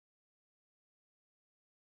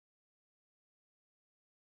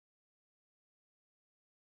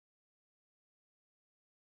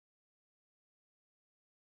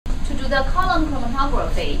the column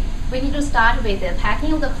chromatography, we need to start with the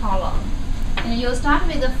packing of the column. And you'll start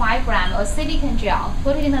with the 5 gram of silicon gel,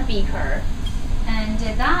 put it in a beaker, and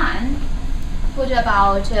then put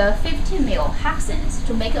about 50 ml hexane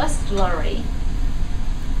to make a slurry.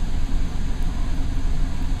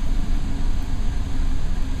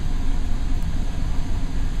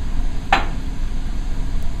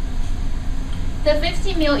 The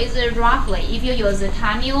 50 ml is roughly, if you use 10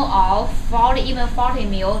 ml or 40, even 40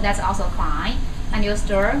 ml, that's also fine. And you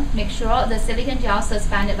stir, make sure the silicon gel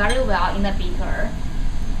suspended very well in the beaker.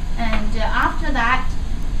 And after that,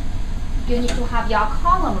 you need to have your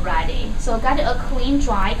column ready. So get a clean,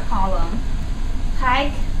 dry column.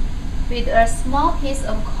 Pack with a small piece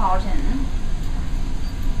of cotton.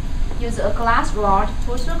 Use a glass rod to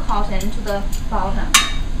push the cotton to the bottom.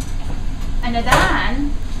 And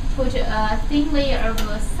then put a thin layer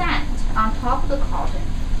of sand on top of the cotton.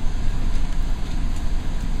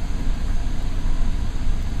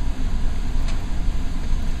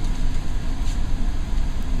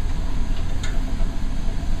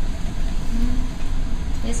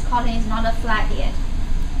 This cotton is not flat yet.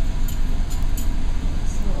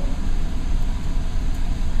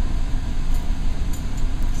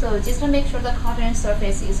 So just to make sure the cotton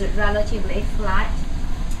surface is relatively flat.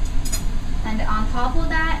 And on top of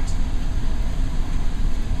that,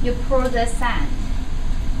 you pour the sand.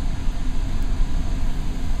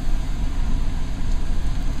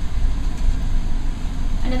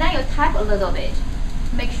 And then you tap a little bit.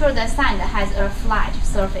 Make sure the sand has a flat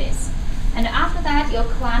surface. And after that, you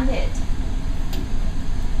clamp it.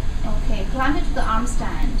 Okay, clamp it to the arm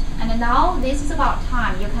stand. And now this is about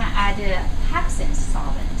time you can add hexane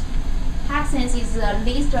solvent. Hexane is the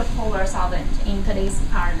least polar solvent in today's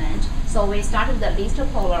experiment. So we start with the least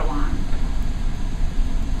polar one.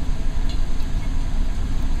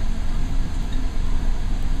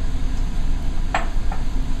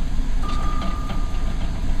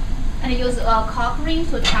 And use a cock ring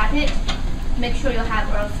to tap it. Make sure you have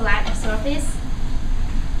a flat surface.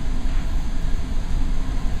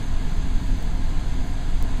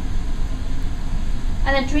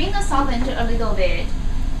 And then drain the solvent a little bit.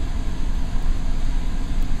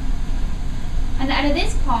 And at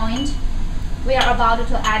this point, we are about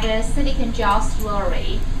to add a silicon gel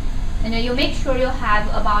slurry. And you make sure you have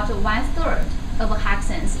about 1/3 of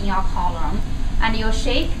hexane in your column. And you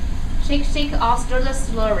shake or stir the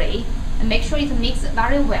slurry. And make sure it mixes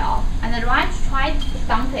very well. And then try to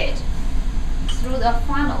dump it through the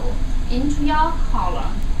funnel into your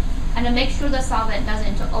column. And make sure the solvent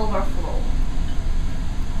doesn't overflow.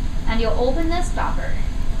 And you open the stopper.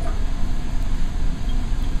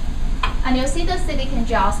 And you see the silicon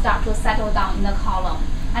gel start to settle down in the column.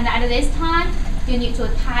 And at this time, you need to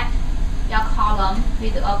tap your column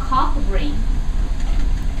with a cock ring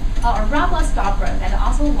or a rubber stopper that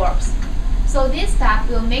also works. So this step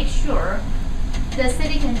will make sure the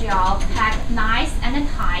silicon gel packed nice and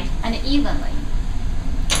tight and evenly.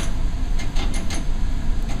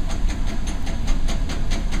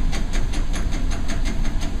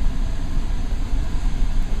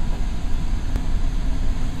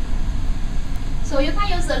 So you can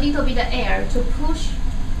use a little bit of air to push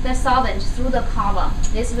the solvent through the column.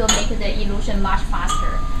 This will make the elution much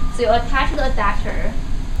faster. So you attach the adapter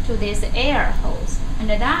to this air hose and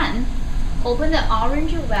then open the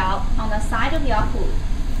orange valve on the side of your hood.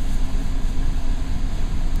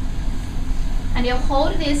 And you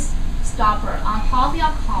hold this stopper on top of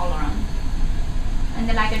your column and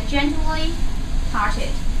gently touch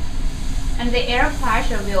it. And the air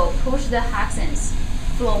pressure will push the hexane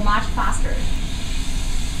flow much faster.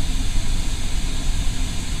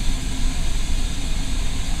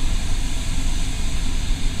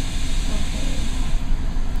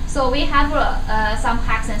 So we have some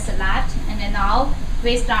hexane left, and then now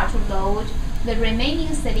we start to load the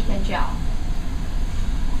remaining silicon gel.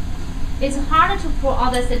 It's harder to pour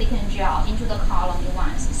all the silicon gel into the column at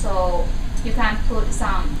once, so you can put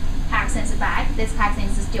some hexane back. This hexane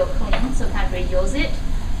is still clean, so you can reuse it.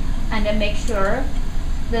 And then make sure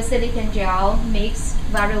the silicon gel mix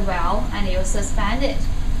very well, and you suspend it.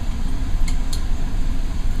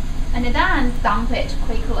 And then dump it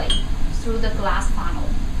quickly through the glass funnel.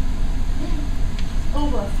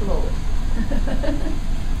 Overflowed.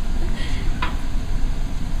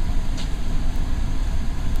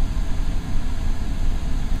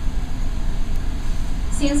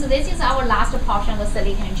 Since this is our last portion of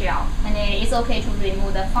silicon gel, and it's okay to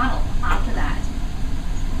remove the funnel after that.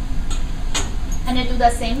 And then do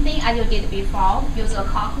the same thing as you did before. Use a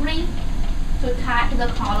cock ring to tap the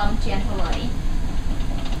column gently.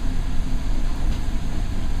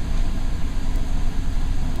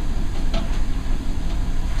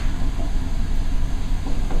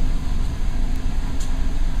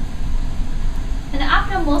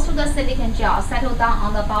 after most of the silicon gel settle down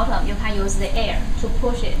on the bottom, you can use the air to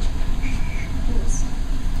push it. Use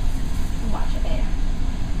too much air.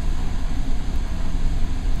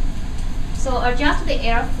 So adjust the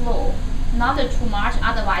air flow, not too much,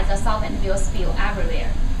 otherwise the solvent will spill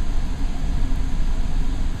everywhere.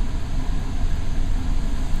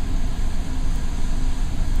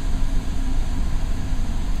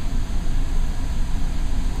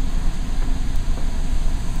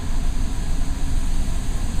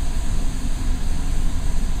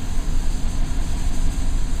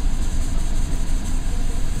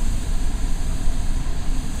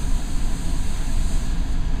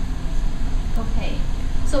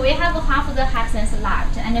 So we have half of the hexens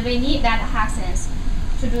left, and we need that hexens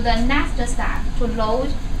to do the next step, to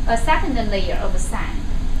load a second layer of sand.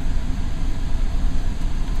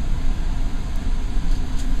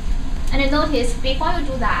 And notice, before you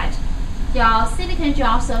do that, your silicon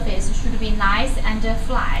gel surface should be nice and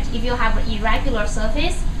flat. If you have an irregular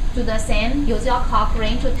surface, do the same. Use your caulk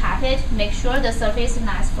ring to tap it. Make sure the surface is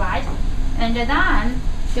nice flat. And then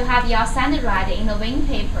you have your sand ready in the wing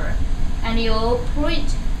paper, and you pour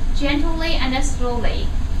it gently and slowly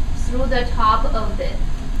through the top of the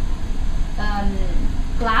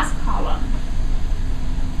glass column.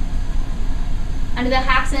 And the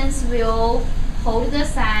hexens will hold the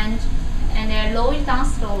sand and then lower it down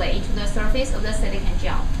slowly to the surface of the silicon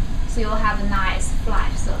gel. So you'll have a nice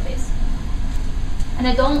flat surface.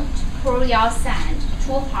 And don't pour your sand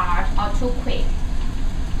too hard or too quick.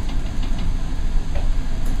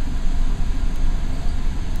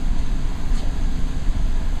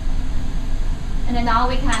 And now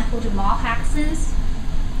we can put more hexens.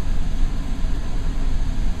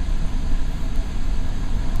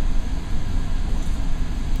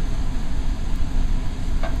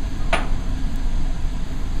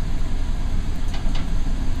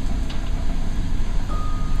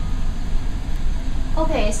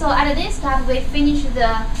 Okay, so at this step we finish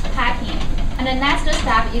the packing, and the next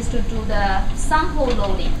step is to do the sample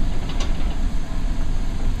loading.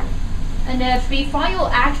 And before you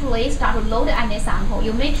actually start to load any sample,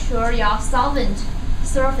 you make sure your solvent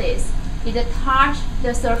surface it touch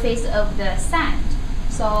the surface of the sand.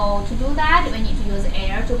 So to do that, we need to use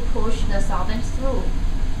air to push the solvent through.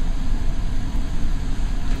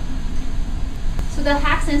 So the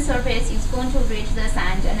hexen surface is going to reach the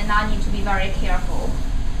sand, and now need to be very careful.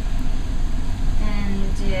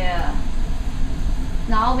 And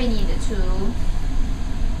now we need to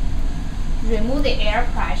remove the air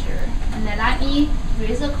pressure, and then let me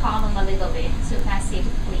raise the column a little bit so you can see it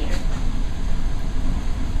clear.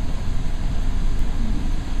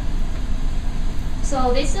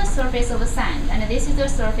 So this is the surface of the sand, and this is the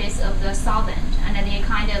surface of the solvent, and they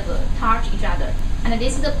kind of touch each other. And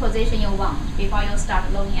this is the position you want before you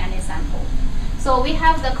start loading any sample. So we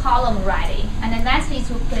have the column ready, and the next is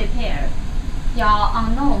to prepare your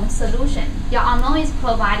unknown solution. Your unknown is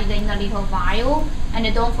provided in a little vial,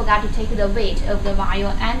 and don't forget to take the weight of the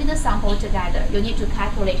vial and the sample together. You need to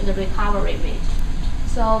calculate the recovery rate.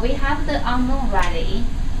 So we have the unknown ready,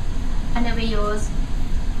 and we use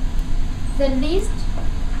the least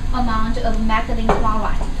amount of methylene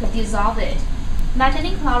chloride to dissolve it.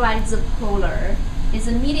 Methylene chloride is polar, it's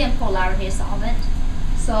a medium polarity solvent.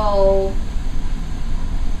 So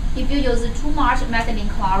if you use too much methylene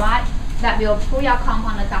chloride, that will pull your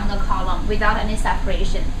compound down the column without any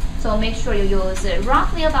separation. So make sure you use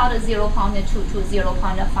roughly about 0.2 to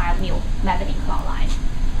 0.5 ml methylene chloride.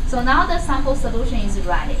 So now the sample solution is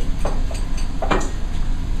ready.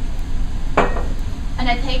 And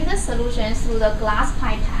I take the solution through the glass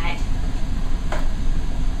pipette.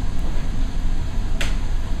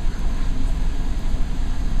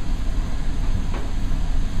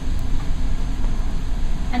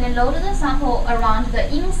 And then load the sample around the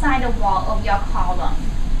inside wall of your column,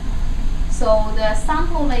 so the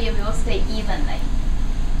sample layer will stay evenly.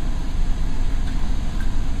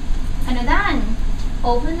 And then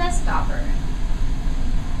open the stopper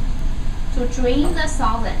to drain the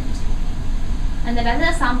solvent, and let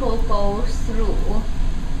the sample go through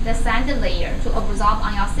the sand layer to absorb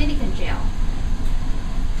on your silicon gel.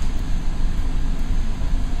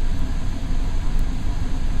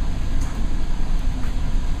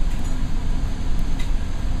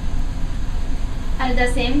 At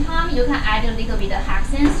the same time, you can add a little bit of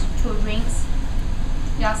hexens to rinse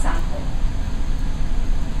your sample.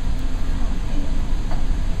 Okay.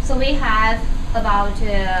 So we have about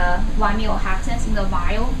 1 ml hexens in the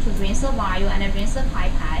vial to rinse the vial and rinse the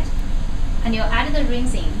pipette. And you add the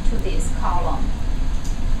rinsing to this column.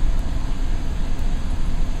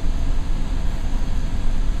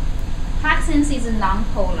 Hexen hexane is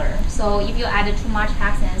non-polar, so if you add too much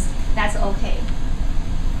hexane, that's okay.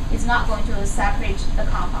 It's not going to separate the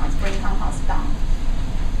compounds, bring compounds down.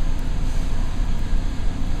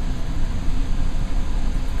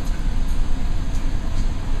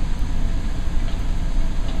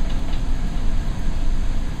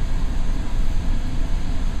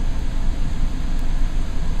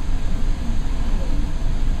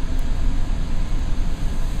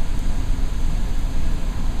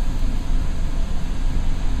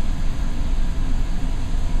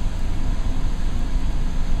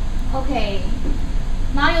 Okay,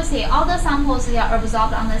 now you see all the samples are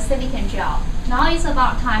absorbed on the silicon gel. Now it's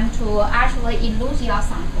about time to actually elute your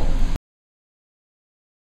sample.